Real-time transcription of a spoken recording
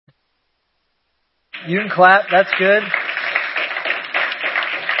You can clap. That's good.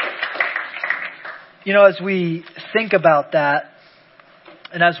 You know, as we think about that,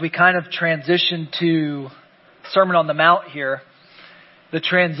 and as we kind of transition to Sermon on the Mount here, the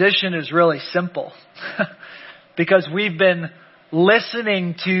transition is really simple. Because we've been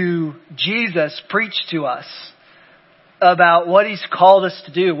listening to Jesus preach to us about what He's called us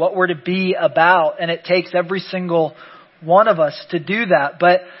to do, what we're to be about, and it takes every single one of us to do that.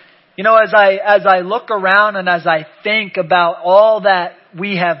 But you know, as I look around and as I think about all that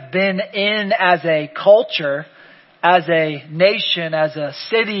we have been in as a culture, as a nation, as a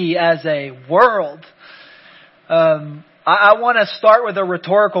city, as a world, I want to start with a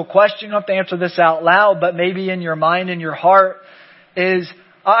rhetorical question. You don't have to answer this out loud, but maybe in your mind and your heart is,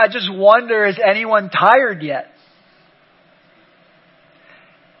 I just wonder, is anyone tired yet?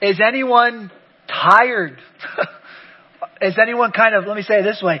 Is anyone tired? Is anyone kind of, let me say it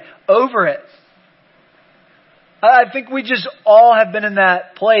this way, over it? I think we just all have been in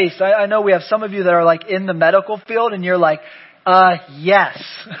that place. I know we have some of you that are like in the medical field and you're like, yes,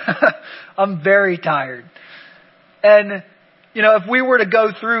 I'm very tired. And, you know, if we were to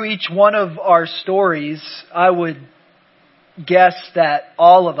go through each one of our stories, I would guess that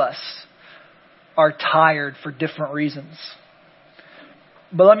all of us are tired for different reasons.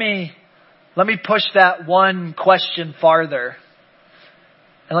 But let me push that one question farther.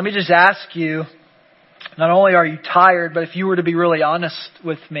 And let me just ask you, not only are you tired, but if you were to be really honest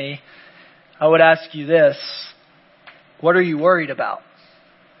with me, I would ask you this. What are you worried about?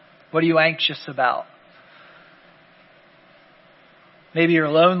 What are you anxious about? Maybe you're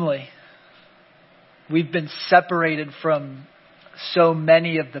lonely. We've been separated from so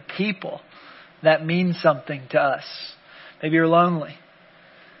many of the people that mean something to us. Maybe you're lonely.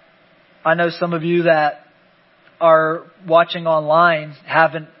 I know some of you that are watching online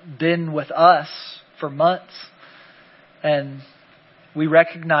haven't been with us for months. And we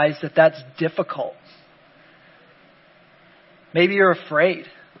recognize that that's difficult. Maybe you're afraid.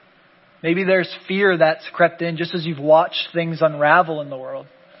 Maybe there's fear that's crept in just as you've watched things unravel in the world.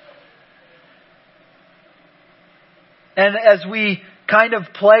 And as we kind of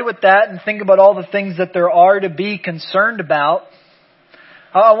play with that and think about all the things that there are to be concerned about,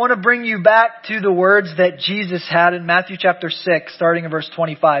 I want to bring you back to the words that Jesus had in Matthew chapter 6, starting in verse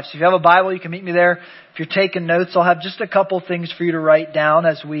 25. So if you have a Bible, you can meet me there. If you're taking notes, I'll have just a couple things for you to write down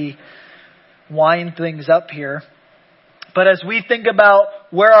as we wind things up here. But as we think about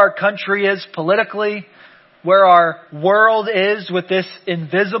where our country is politically, where our world is with this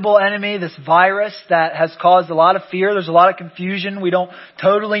invisible enemy, this virus that has caused a lot of fear, there's a lot of confusion. We don't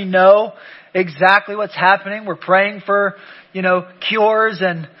totally know exactly what's happening. We're praying for, cures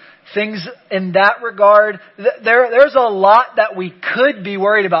and things in that regard. There's a lot that we could be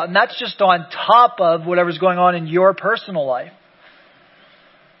worried about, and that's just on top of whatever's going on in your personal life,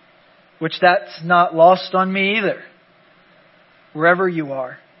 which that's not lost on me either, wherever you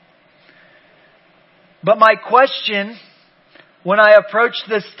are. But my question, when I approached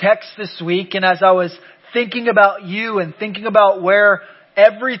this text this week, and as I was thinking about you and thinking about where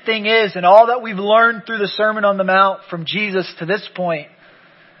everything is and all that we've learned through the Sermon on the Mount from Jesus to this point,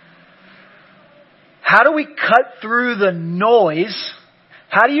 how do we cut through the noise?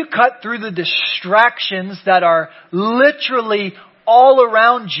 How do you cut through the distractions that are literally all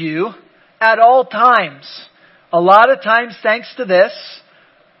around you at all times? A lot of times thanks to this,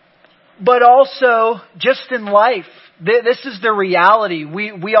 but also just in life. This is the reality.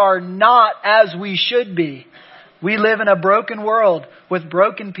 We are not as we should be. We live in a broken world with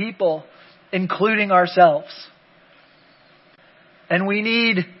broken people, including ourselves. And we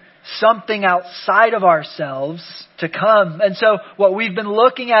need something outside of ourselves to come. And so what we've been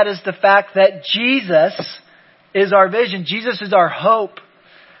looking at is the fact that Jesus is our vision. Jesus is our hope.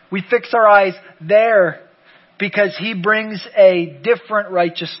 We fix our eyes there because He brings a different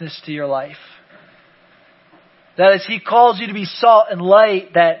righteousness to your life. That as He calls you to be salt and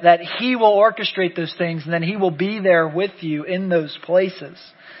light, that He will orchestrate those things and then He will be there with you in those places.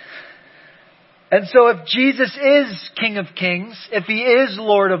 And so if Jesus is King of Kings, if He is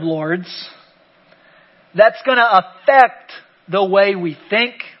Lord of Lords, that's going to affect the way we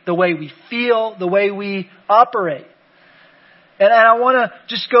think, the way we feel, the way we operate. And I want to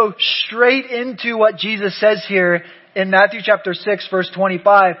just go straight into what Jesus says here in Matthew chapter 6, verse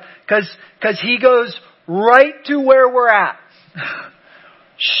 25, because He goes right to where we're at.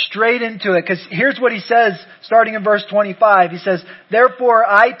 Straight into it. Because here's what He says, starting in verse 25. He says, "Therefore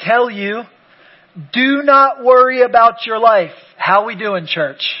I tell you, do not worry about your life." How we doing,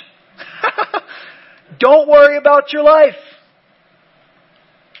 church? Don't worry about your life.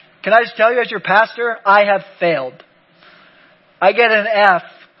 Can I just tell you, as your pastor, I have failed. I get an F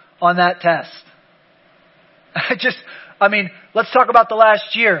on that test. Let's talk about the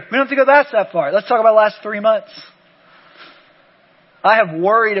last year. We don't have to go that far. Let's talk about the last 3 months. I have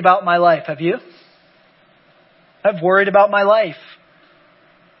worried about my life. Have you? I've worried about my life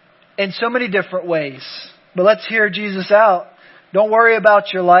in so many different ways. But let's hear Jesus out. Don't worry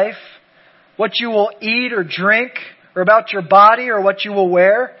about your life, what you will eat or drink, or about your body or what you will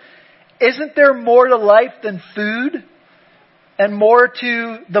wear. Isn't there more to life than food, and more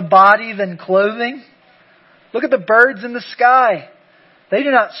to the body than clothing? Look at the birds in the sky. They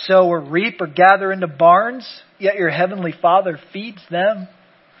do not sow or reap or gather into barns, yet your heavenly Father feeds them.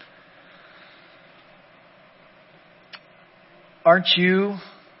 Aren't you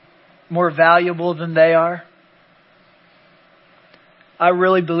more valuable than they are? I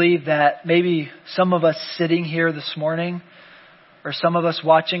really believe that maybe some of us sitting here this morning, or some of us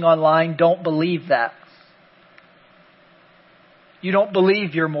watching online, don't believe that. You don't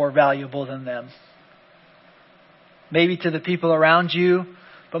believe you're more valuable than them. Maybe to the people around you,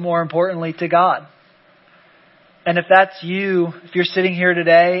 but more importantly to God. And if that's you, if you're sitting here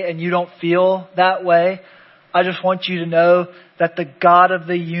today and you don't feel that way, I just want you to know that the God of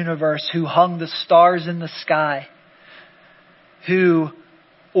the universe, who hung the stars in the sky, who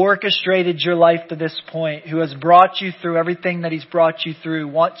orchestrated your life to this point, who has brought you through everything that He's brought you through,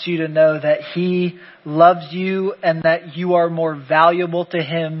 wants you to know that He loves you and that you are more valuable to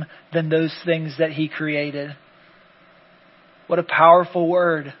Him than those things that He created. What a powerful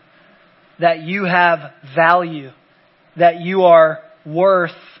word. That you have value. That you are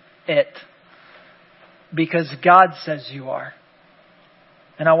worth it. Because God says you are.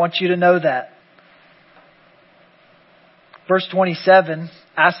 And I want you to know that. Verse 27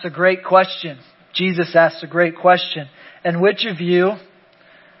 asks a great question. Jesus asks a great question. And which of you,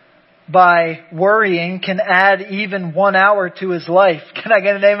 by worrying, can add even 1 hour to his life? Can I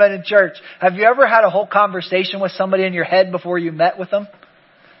get an amen in church? Have you ever had a whole conversation with somebody in your head before you met with them?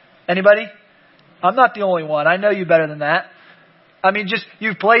 Anybody? I'm not the only one. I know you better than that.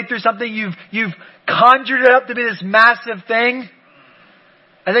 You've played through something, you've conjured it up to be this massive thing,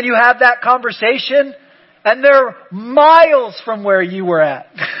 and then you have that conversation, and they're miles from where you were at.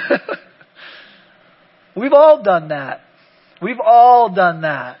 We've all done that. We've all done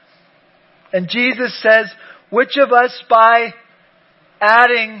that. And Jesus says, which of us, by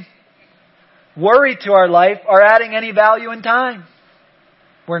adding worry to our life, are adding any value in time?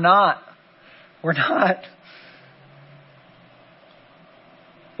 We're not. We're not.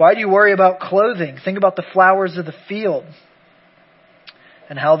 Why do you worry about clothing? Think about the flowers of the field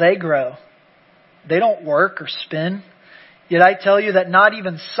and how they grow. They don't work or spin. Yet I tell you that not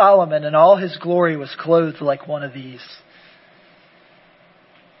even Solomon in all his glory was clothed like one of these.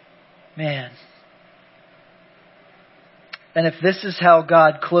 Man. And if this is how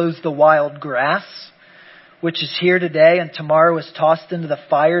God clothes the wild grass, which is here today and tomorrow is tossed into the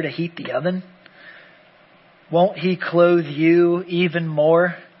fire to heat the oven, won't He clothe you even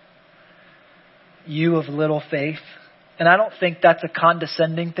more, you of little faith? And I don't think that's a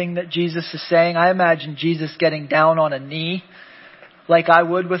condescending thing that Jesus is saying. I imagine Jesus getting down on a knee like I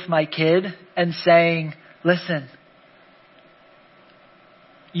would with my kid and saying, listen,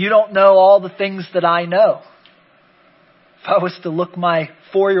 you don't know all the things that I know. If I was to look my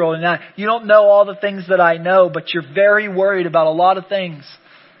 4-year-old in the eye, you don't know all the things that I know, but you're very worried about a lot of things.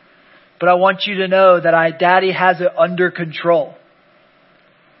 But I want you to know that Daddy has it under control.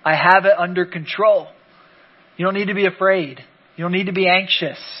 I have it under control. You don't need to be afraid. You don't need to be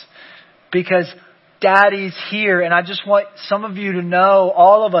anxious, because Daddy's here. And I just want some of you to know,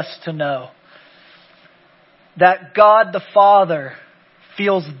 all of us to know, that God the Father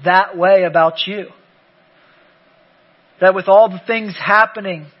feels that way about you. That with all the things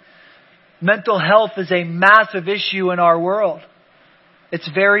happening, mental health is a massive issue in our world. It's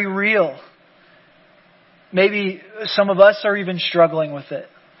very real. Maybe some of us are even struggling with it.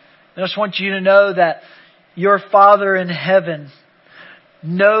 I just want you to know that your Father in heaven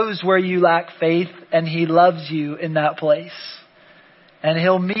knows where you lack faith, and He loves you in that place. And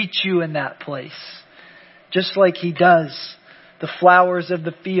He'll meet you in that place. Just like He does the flowers of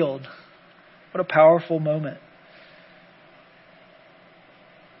the field. What a powerful moment.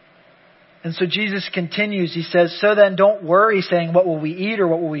 And so Jesus continues. He says, so then don't worry, saying, what will we eat, or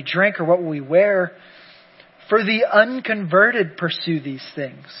what will we drink, or what will we wear? For the unconverted pursue these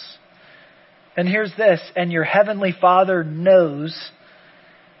things. And here's this, and your heavenly Father knows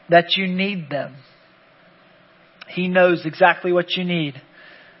that you need them. He knows exactly what you need.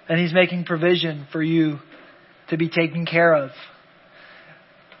 And He's making provision for you to be taken care of.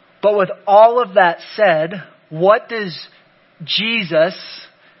 But with all of that said, what does Jesus,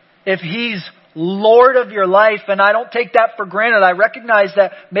 if He's Lord of your life, and I don't take that for granted. I recognize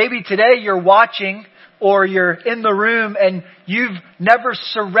that maybe today you're watching or you're in the room and you've never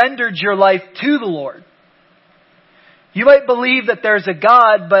surrendered your life to the Lord. You might believe that there's a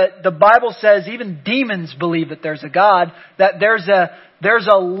God, but the Bible says even demons believe that there's a God, that there's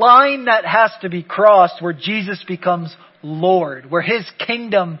a line that has to be crossed where Jesus becomes Lord, where His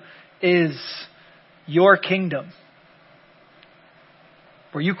kingdom is your kingdom.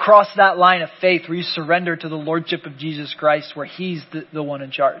 Where you cross that line of faith, where you surrender to the Lordship of Jesus Christ, where He's the one in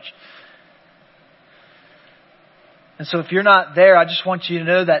charge. And so if you're not there, I just want you to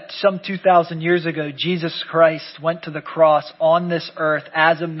know that some 2,000 years ago, Jesus Christ went to the cross on this earth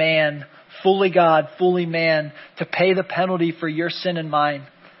as a man, fully God, fully man, to pay the penalty for your sin and mine.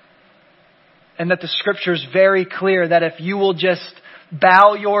 And that the Scripture is very clear that if you will just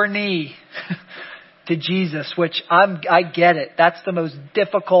bow your knee to Jesus, which I get it. That's the most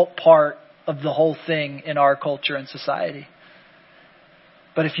difficult part of the whole thing in our culture and society.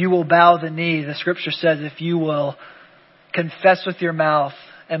 But if you will bow the knee, the Scripture says if you will confess with your mouth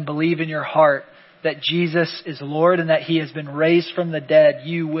and believe in your heart that Jesus is Lord and that He has been raised from the dead,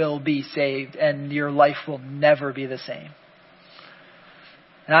 you will be saved and your life will never be the same.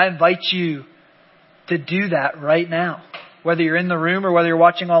 And I invite you to do that right now. Whether you're in the room or whether you're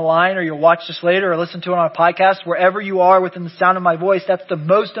watching online or you'll watch this later or listen to it on a podcast, wherever you are within the sound of my voice, that's the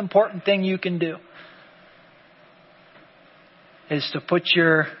most important thing you can do. Is to put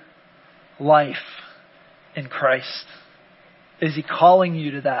your life in Christ. Is He calling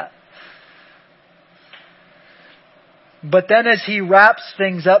you to that? But then as He wraps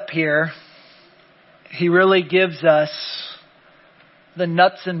things up here, He really gives us the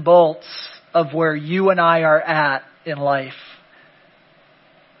nuts and bolts of where you and I are at in life.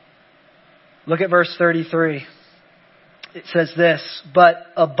 Look at verse 33. It says this, but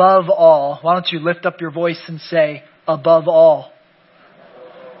above all, why don't you lift up your voice and say, above all.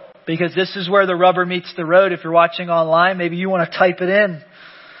 Because this is where the rubber meets the road. If you're watching online, maybe you want to type it in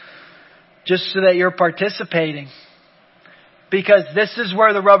just so that you're participating. Because this is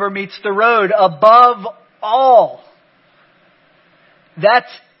where the rubber meets the road. Above all. That's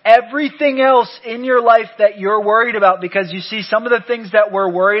everything else in your life that you're worried about. Because you see, some of the things that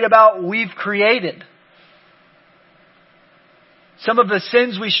we're worried about, we've created. Some of the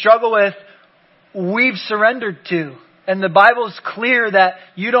sins we struggle with, we've surrendered to. And the Bible is clear that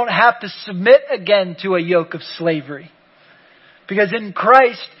you don't have to submit again to a yoke of slavery. Because in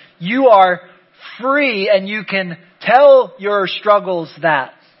Christ, you are free and you can tell your struggles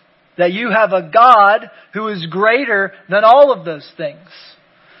that you have a God who is greater than all of those things.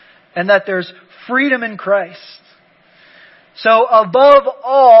 And that there's freedom in Christ. So above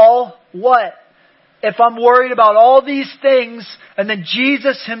all, what? If I'm worried about all these things, and then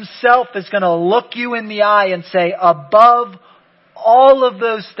Jesus Himself is going to look you in the eye and say, above all of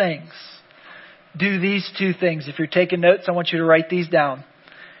those things, do these two things. If you're taking notes, I want you to write these down.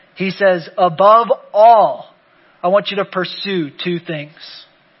 He says, above all, I want you to pursue two things.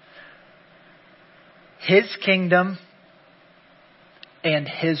 His kingdom and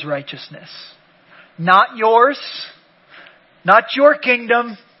His righteousness. Not yours, not your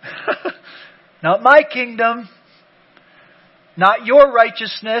kingdom, not my kingdom, not your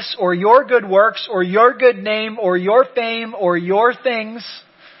righteousness or your good works or your good name or your fame or your things.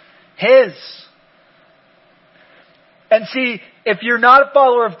 His. And see, if you're not a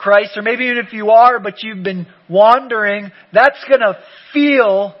follower of Christ, or maybe even if you are, but you've been wandering, that's going to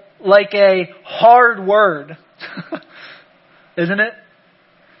feel like a hard word. Isn't it?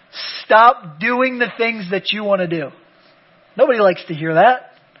 Stop doing the things that you want to do. Nobody likes to hear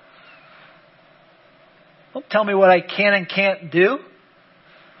that. Don't tell me what I can and can't do.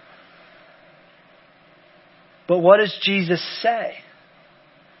 But what does Jesus say?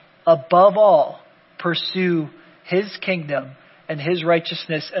 Above all, pursue His kingdom and His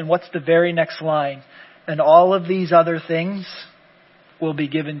righteousness. And what's the very next line? And all of these other things will be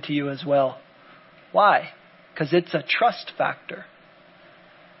given to you as well. Why? Because it's a trust factor.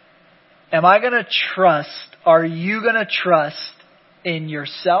 Am I going to trust? Are you going to trust in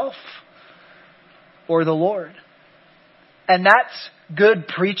yourself or the Lord? And that's good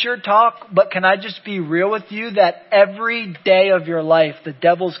preacher talk, but can I just be real with you that every day of your life, the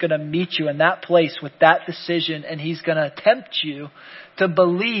devil's going to meet you in that place with that decision, and he's going to tempt you to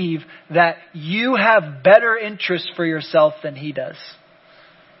believe that you have better interests for yourself than he does.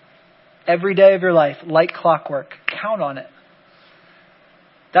 Every day of your life, like clockwork. Count on it.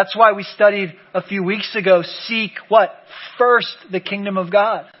 That's why we studied a few weeks ago, seek what? First, the kingdom of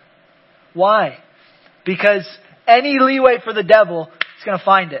God. Why? Because any leeway for the devil is going to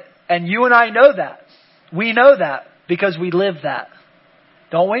find it. And you and I know that. We know that because we live that.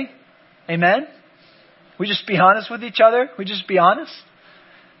 Don't we? Amen? We just be honest with each other. We just be honest.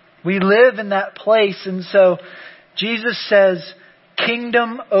 We live in that place. And so Jesus says,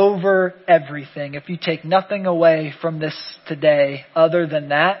 kingdom over everything. If you take nothing away from this today other than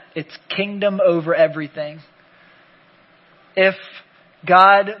that, it's kingdom over everything. If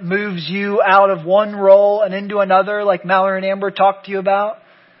God moves you out of one role and into another, like Mallory and Amber talked to you about,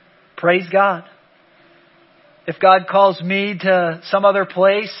 praise God. If God calls me to some other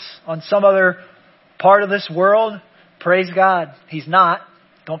place on some other part of this world, praise God. He's not.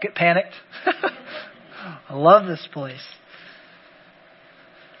 Don't get panicked. I love this place.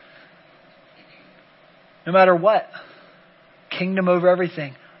 No matter what, kingdom over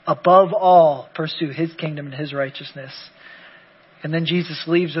everything. Above all, pursue His kingdom and His righteousness. And then Jesus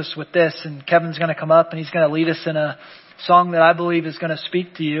leaves us with this, and Kevin's going to come up and he's going to lead us in a song that I believe is going to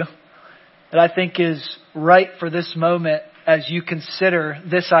speak to you, that I think is right for this moment as you consider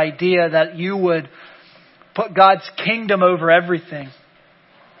this idea that you would put God's kingdom over everything.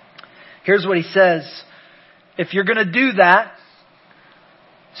 Here's what he says. If you're going to do that,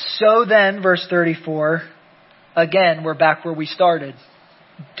 so then, verse 34, again, we're back where we started.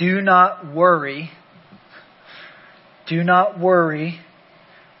 Do not worry. Do not worry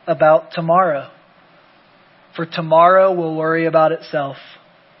about tomorrow. For tomorrow will worry about itself.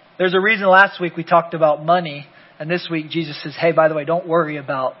 There's a reason last week we talked about money. And this week Jesus says, hey, by the way, don't worry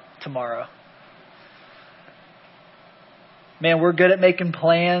about tomorrow. Man, we're good at making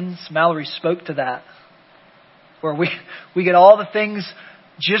plans. Mallory spoke to that. Where we get all the things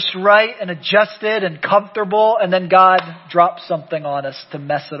just right and adjusted and comfortable. And then God drops something on us to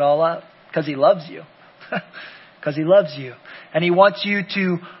mess it all up. Because He loves you. Because He loves you. And He wants you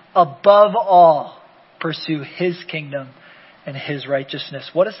to, above all, pursue His kingdom and His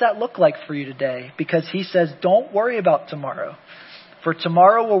righteousness. What does that look like for you today? Because He says, don't worry about tomorrow. For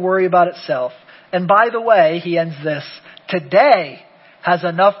tomorrow will worry about itself. And by the way, He ends this, today has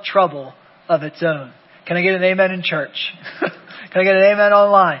enough trouble of its own. Can I get an amen in church? Can I get an amen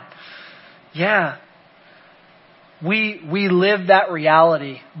online? Yeah. We live that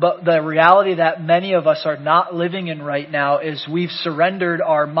reality, but the reality that many of us are not living in right now is we've surrendered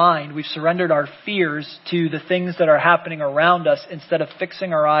our mind, we've surrendered our fears to the things that are happening around us instead of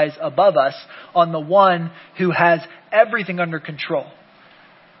fixing our eyes above us on the one who has everything under control.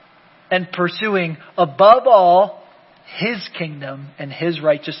 And pursuing above all His kingdom and His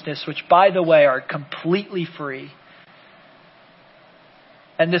righteousness, which by the way are completely free.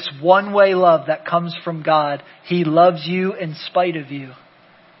 And this one-way love that comes from God, He loves you in spite of you.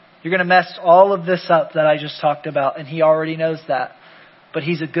 You're going to mess all of this up that I just talked about, and He already knows that. But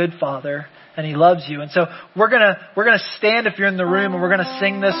He's a good Father, and He loves you. And so we're going to stand if you're in the room, and we're going to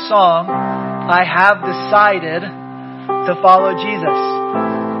sing this song, I Have Decided to Follow Jesus.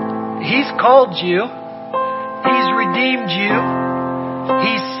 He's called you. He's redeemed you.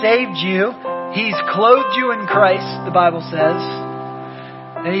 He's saved you. He's clothed you in Christ, the Bible says.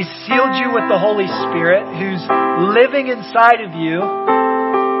 And He's sealed you with the Holy Spirit who's living inside of you. You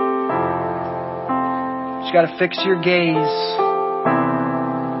just got to fix your gaze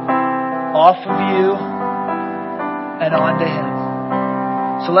off of you and onto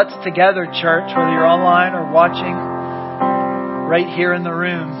Him. So let's together, church, whether you're online or watching right here in the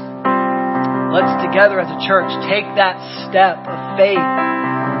room, let's together as a church take that step of faith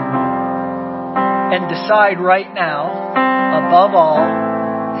and decide right now, above all,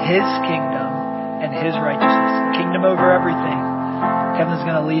 His kingdom and His righteousness. Kingdom over everything. Kevin's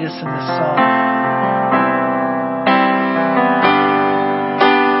going to lead us in this song.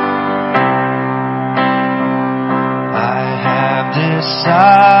 I have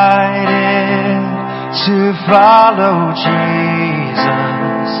decided to follow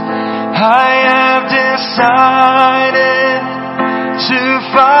Jesus. I have decided to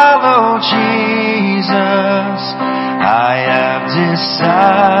follow Jesus. I have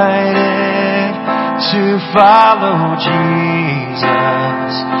decided to follow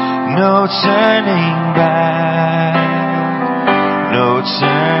Jesus. No turning back, no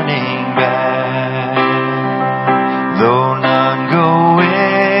turning back. Though none go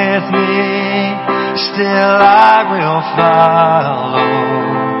with me, still I will follow.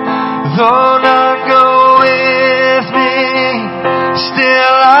 Though none go with me,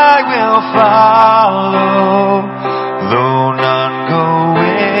 still I will follow. Though none go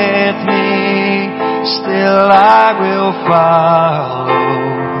with me, still I will follow.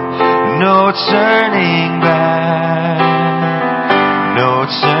 No turning back, no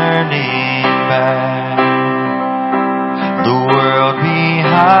turning back. turning back. The world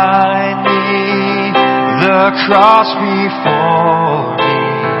behind me, the cross before me.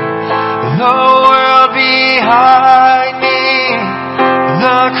 The world behind me,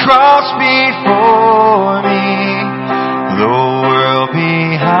 the cross before me. The world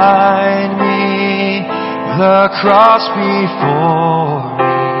behind me, the cross before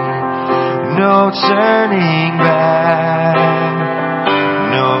me. No turning back,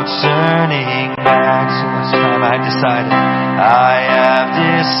 no turning back. So this time I have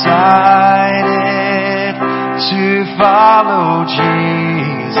decided to follow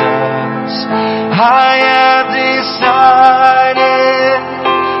Jesus. I have decided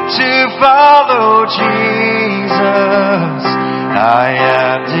to follow Jesus. I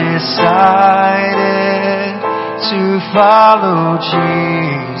have decided to follow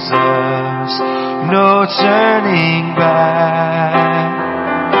Jesus. No turning back,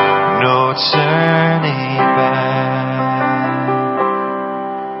 no turning back.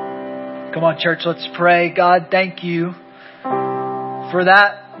 Come on, church, let's pray. God, thank you for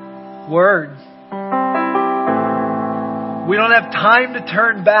that word. We don't have time to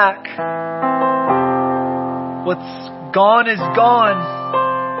turn back. What's gone is gone.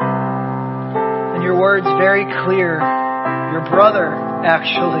 And your word's very clear. Your brother,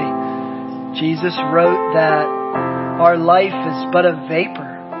 actually, Jesus, wrote that our life is but a vapor.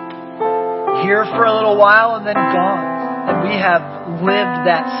 Here for a little while and then gone. And we have lived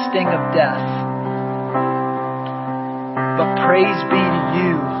that sting of death. But praise be to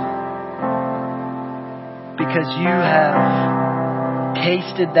you, because you have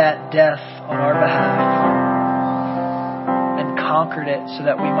tasted that death on our behalf and conquered it so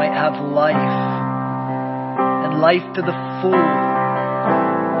that we might have life, and life to the full.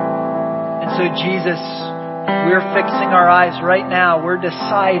 And so, Jesus, we're fixing our eyes right now. We're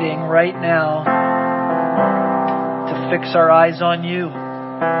deciding right now to fix our eyes on you.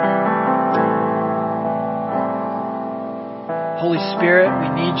 Holy Spirit, we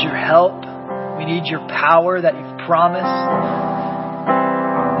need your help. We need your power that you've promised,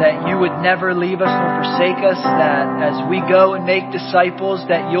 that you would never leave us nor forsake us, that as we go and make disciples,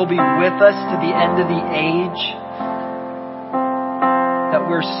 that you'll be with us to the end of the age, that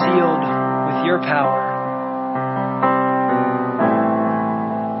we're sealed with your power,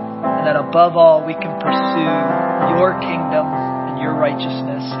 and that above all we can pursue your kingdom and your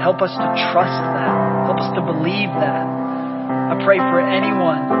righteousness. Help us to trust that. Help us to believe that. I pray for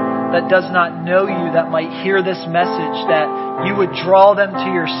anyone that does not know you, that might hear this message, that you would draw them to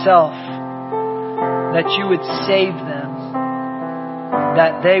yourself, that you would save them,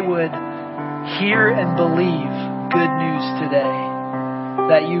 that they would hear and believe good news today,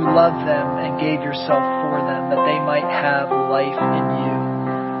 that you love them and gave yourself for them, that they might have life in you.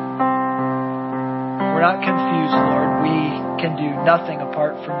 We're not confused, Lord. We can do nothing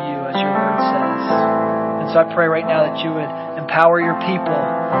apart from you, as your word says. And so I pray right now that you would empower your people.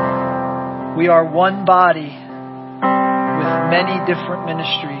 We are one body with many different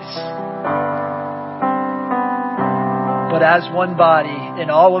ministries. But as one body,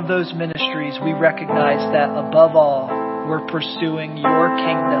 in all of those ministries, we recognize that above all, we're pursuing your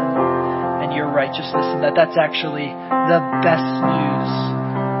kingdom and your righteousness, and that's actually the best news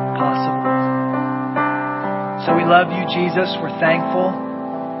possible. So we love you, Jesus. We're thankful.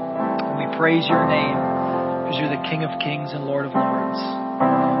 And we praise your name, because you're the King of Kings and Lord of Lords.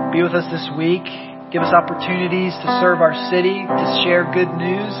 Be with us this week. Give us opportunities to serve our city, to share good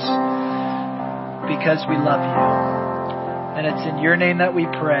news, because we love you. And it's in your name that we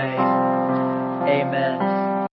pray. Amen.